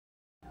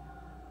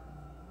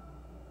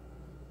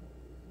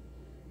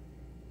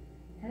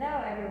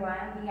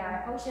everyone, we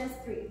are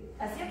Ocean3.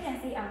 As you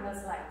can see on the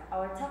slide,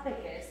 our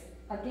topic is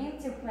a game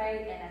to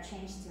play and a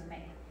change to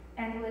make.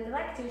 And we'd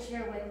like to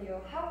share with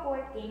you how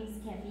board games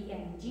can be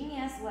an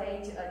ingenious way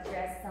to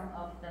address some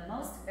of the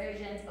most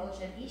urgent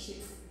ocean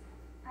issues.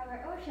 Our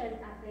oceans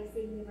are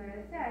facing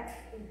numerous threats,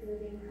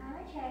 including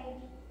climate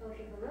change,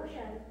 ocean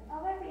pollution,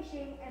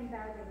 overfishing, and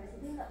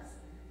biodiversity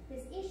loss.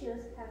 These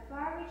issues have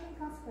far-reaching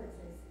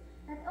consequences,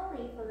 not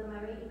only for the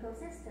marine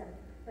ecosystem,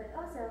 but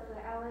also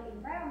for our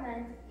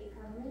environment,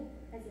 economy,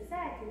 and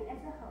society as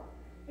a whole.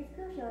 It's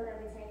crucial that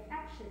we take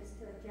actions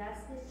to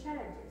address these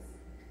challenges.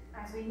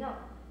 As we know,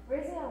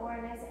 raising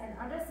awareness and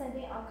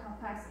understanding of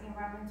complex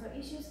environmental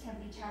issues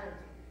can be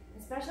challenging,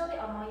 especially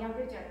among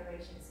younger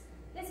generations.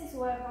 This is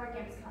where board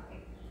games come in.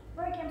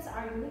 Board games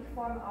are a unique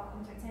form of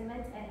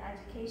entertainment and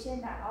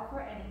education that offer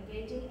an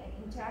engaging and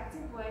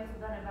interactive way to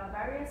learn about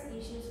various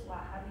issues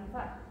while having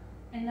fun.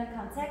 In the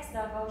context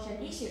of ocean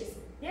issues,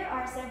 there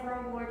are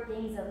several board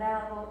games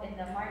available in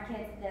the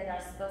market that are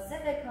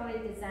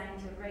specifically designed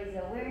to raise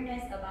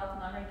awareness about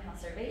marine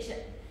conservation.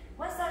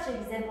 One such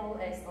example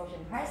is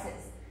Ocean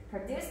Crisis,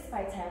 produced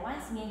by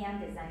Taiwan's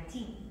Mianyang design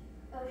team.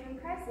 Ocean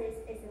Crisis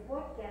is a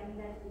board game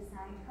that is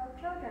designed to help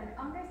children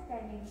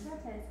understand the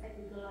importance of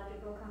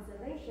ecological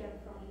conservation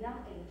from a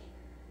young age.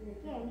 In the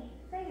game,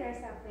 players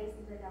are faced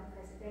with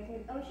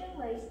unprecedented ocean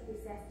waste,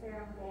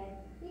 disaster on land,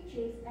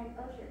 beaches, and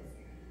oceans.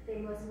 They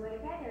must work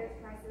together to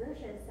find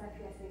solutions such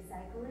as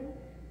recycling,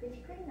 beach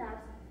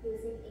cleanups,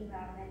 using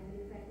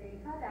environmentally friendly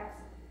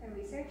products, and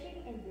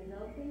researching and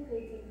developing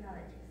green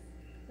technologies.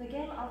 The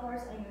game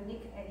offers a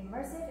unique and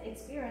immersive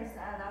experience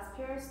that allows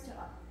players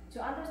to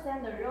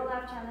understand the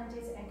real-life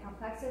challenges and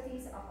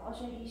complexities of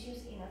ocean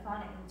issues in a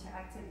fun and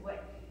interactive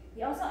way.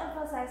 It also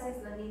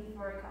emphasizes the need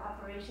for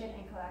cooperation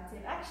and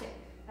collective action,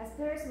 as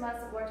players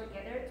must work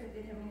together to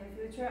determine the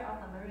future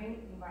of the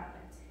marine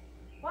environment.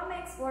 What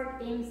makes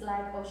board games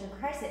like Ocean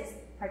Crisis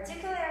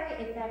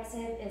particularly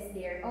effective is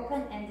their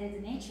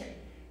open-ended nature.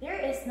 There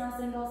is no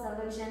single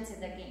solution to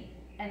the game,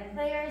 and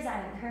players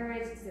are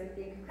encouraged to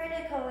think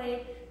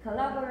critically,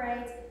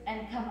 collaborate,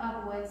 and come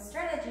up with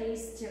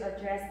strategies to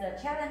address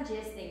the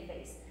challenges they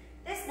face.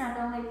 This not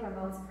only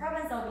promotes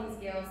problem-solving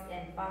skills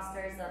and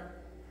fosters a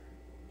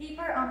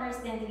deeper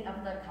understanding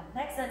of the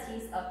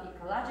complexities of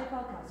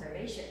ecological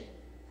conservation.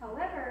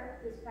 However,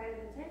 despite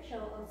the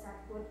potential of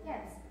such board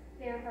games,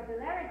 their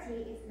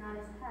popularity is not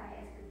as high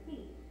as could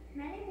be.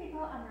 Many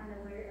people are not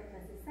aware of the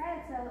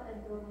societal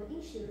and global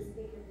issues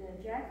they can be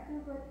addressed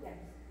through board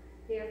games.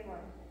 Therefore,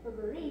 we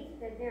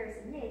believe that there is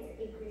a need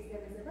to increase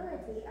the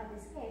visibility of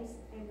these games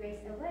and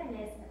raise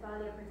awareness about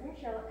their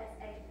potential as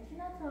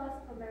educational tools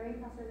for marine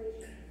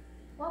conservation.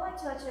 One way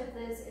to achieve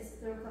this is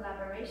through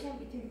collaboration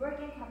between board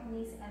game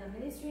companies and the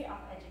Ministry of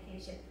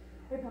Education.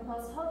 We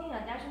propose holding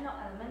a national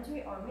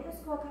elementary or middle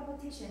school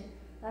competition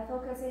that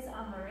focuses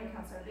on marine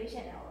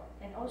conservation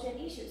and ocean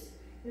issues,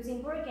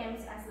 using board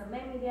games as the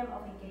main medium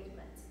of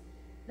engagement.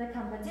 The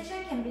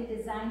competition can be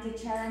designed to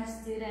challenge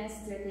students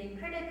to think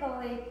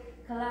critically,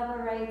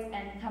 collaborate,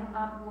 and come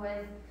up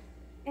with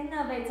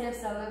innovative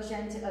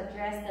solutions to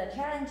address the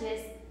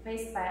challenges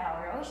faced by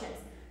our oceans.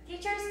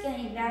 Teachers can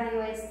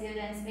evaluate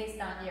students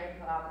based on their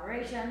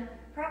collaboration,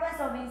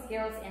 problem-solving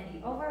skills, and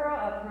the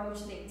overall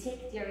approach they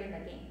take during the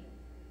game.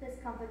 This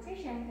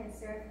competition can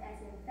serve as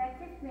an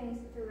effective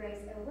means to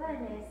raise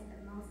awareness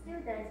among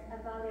students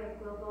about their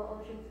global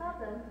ocean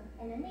problem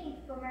and the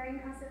need for marine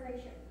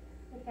conservation.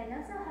 It can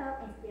also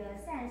help instill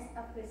a sense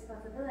of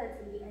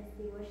responsibility and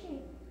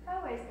stewardship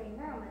towards the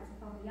environment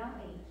from a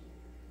young age.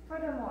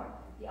 Furthermore,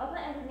 the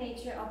open-ended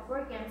nature of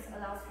board games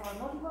allows for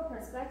multiple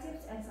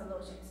perspectives and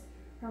solutions,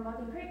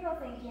 promoting critical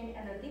thinking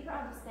and a deeper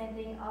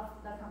understanding of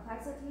the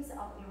complexities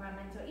of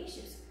environmental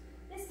issues.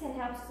 This can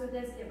help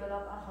students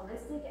develop a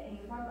holistic and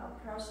informed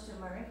approach to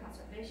marine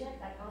conservation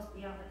that goes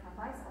beyond the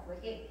confines of the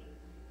game.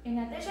 In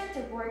addition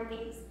to board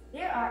games,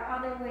 there are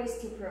other ways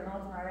to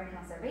promote marine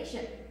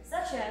conservation,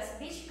 such as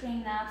beach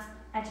cleanups,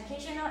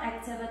 educational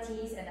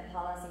activities, and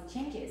policy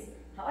changes.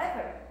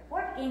 However,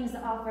 board games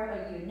offer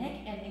a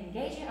unique and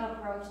engaging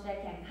approach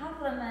that can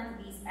complement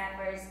these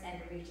efforts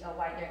and reach a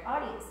wider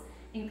audience,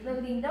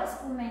 including those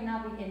who may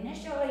not be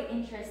initially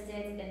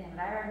interested in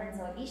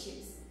environmental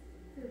issues.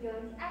 Through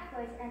joint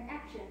efforts and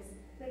actions,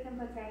 we can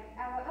protect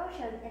our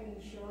ocean and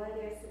ensure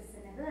their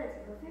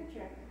sustainability for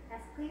future,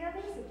 as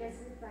clearly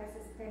suggested by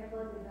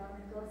Sustainable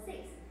Development Goal 6,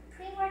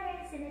 clean water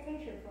and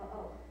sanitation for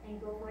all,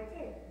 and Goal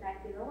 14, life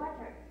below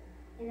water.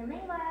 In the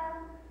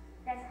meanwhile,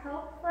 let's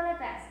hope for the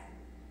best.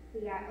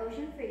 We are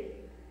Ocean3.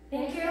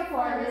 Thank you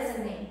for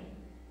listening.